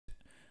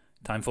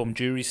Timeform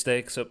Jury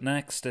Stakes up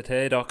next at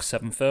Haydock,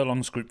 7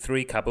 furlongs, Group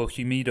 3, Cabo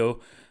Humido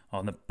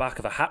on the back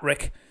of a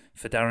hat-trick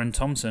for Darren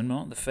Thompson.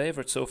 Not the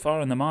favourite so far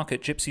in the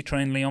market. Gypsy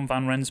Train, Leon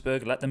van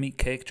Rensburg, Let Them Eat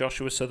Cake,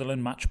 Joshua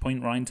Sutherland, Match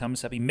Point, Ryan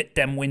Tamasebi.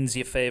 Mitdem Wins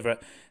your favourite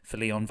for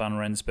Leon van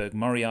Rensburg.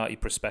 Moriarty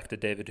Prospector,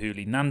 David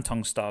Hooley,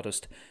 Nantong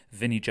Stardust,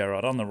 Vinnie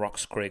Gerard on the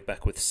rocks, Craig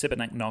Beckwith,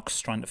 Siberneck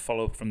Knox trying to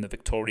follow up from the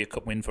Victoria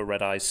Cup win for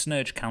Red Eyes,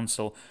 Snurge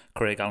Council,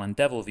 Craig Allen,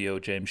 Devil VO,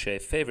 James Shea,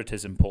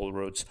 Favouritism, Paul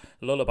Rhodes,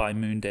 Lullaby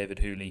Moon, David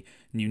Hooley,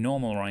 New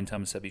Normal, Ryan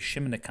Tamasebi,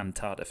 Shimmer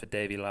Cantata for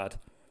Davy Ladd.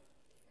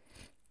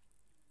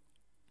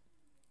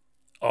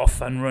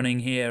 Off and running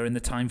here in the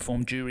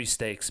Timeform Jury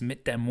Stakes.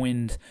 Mitdem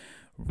Wind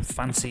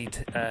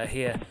fancied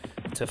here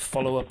to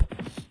follow up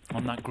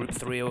on that Group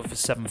 3 over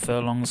 7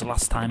 furlongs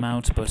last time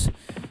out, but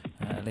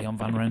Leon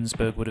van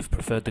Rensburg would have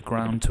preferred the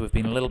ground to have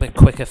been a little bit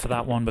quicker for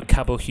that one, but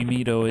Cabo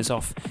Humido is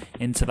off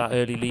into that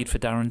early lead for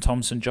Darren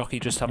Thompson. Jockey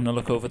just having a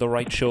look over the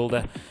right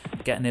shoulder,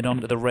 getting it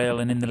onto the rail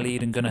and in the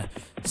lead and going to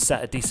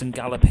set a decent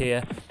gallop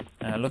here.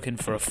 Looking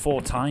for a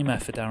 4-timer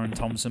for Darren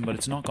Thompson, but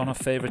it's not gone off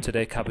favourite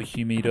today, Cabo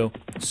Humido.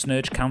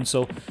 Snurge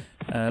Council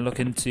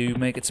looking to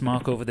make its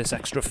mark over this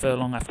extra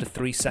furlong after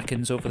 3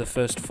 seconds over the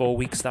first 4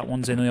 weeks. That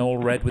one's in the all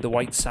red with a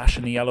white sash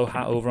and the yellow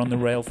hat over on the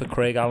rail for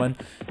Craig Allen.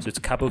 So it's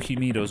Cabo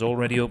Humido's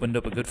already opened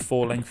up a good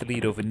 4-length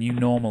lead over New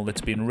Normal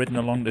that's been ridden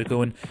along to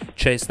go and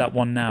chase that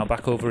one now.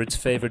 Back over its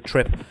favoured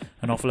trip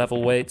and off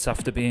level weights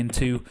after being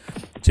too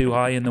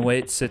high in the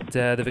weights at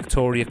the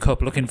Victoria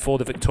Cup. Looking for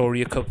the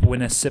Victoria Cup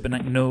winner,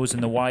 Siberneck Nose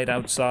in the wide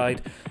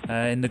outside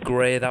in the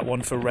grey, that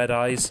one for Red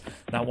Eyes.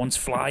 That one's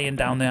flying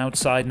down the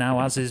outside now,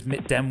 as is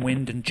Mitdem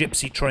Wind and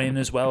Gypsy Train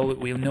as well.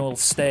 We'll know it'll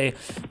stay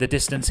the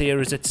distance here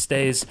as it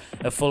stays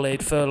a full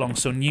 8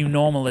 furlongs. So New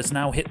Normal has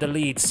now hit the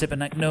lead.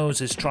 Siberneck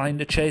Nose is trying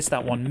to chase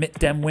that one.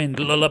 Mitdem Wind,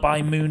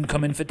 Lullaby Moon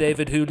coming for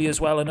David Hooley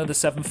as well, another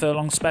 7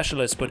 furlong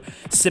specialist. But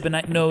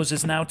Siberneck Nose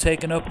has now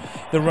taken up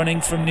the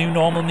running from New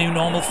Normal. New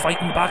Normal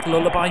fighting back.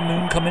 Lullaby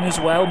Moon coming as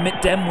well.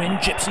 Mitdem Wind,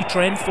 Gypsy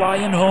Train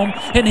flying home.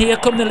 And here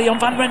come the Leon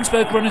van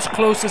Rensburg runners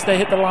close as they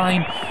hit the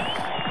line.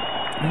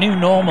 New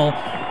Normal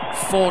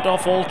fought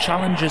off all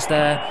challenges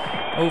there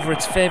over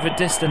its favourite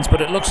distance,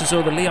 but it looks as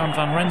though the Leon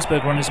van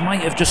Rensburg runners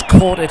might have just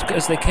caught it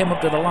as they came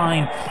up to the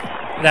line.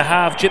 They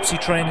have. Gypsy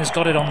Train has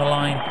got it on the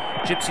line.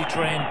 Gypsy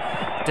Train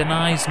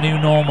denies New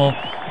Normal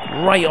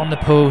right on the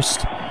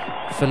post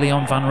for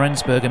Leon van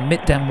Rensburg, and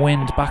Mitdem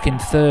Wind back in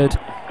third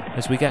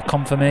as we get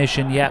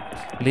confirmation.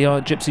 Yep,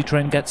 Gypsy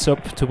Train gets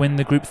up to win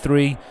the Group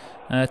 3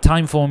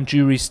 Timeform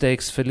Jury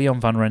Stakes for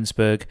Leon van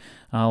Rensburg.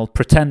 I'll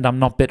pretend I'm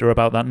not bitter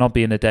about that not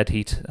being a dead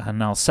heat,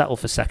 and I'll settle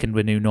for second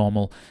with New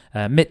Normal.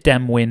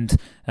 Mitdem Wind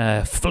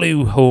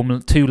flew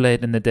home too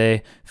late in the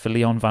day for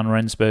Leon van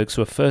Rensburg,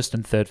 so a first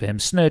and third for him.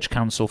 Snurge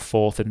Council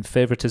fourth, and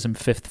Favouritism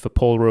fifth for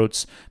Paul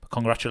Rhodes. But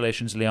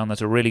congratulations, Leon,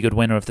 that's a really good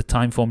winner of the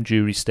Timeform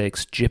Jury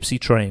Stakes. Gypsy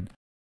Train.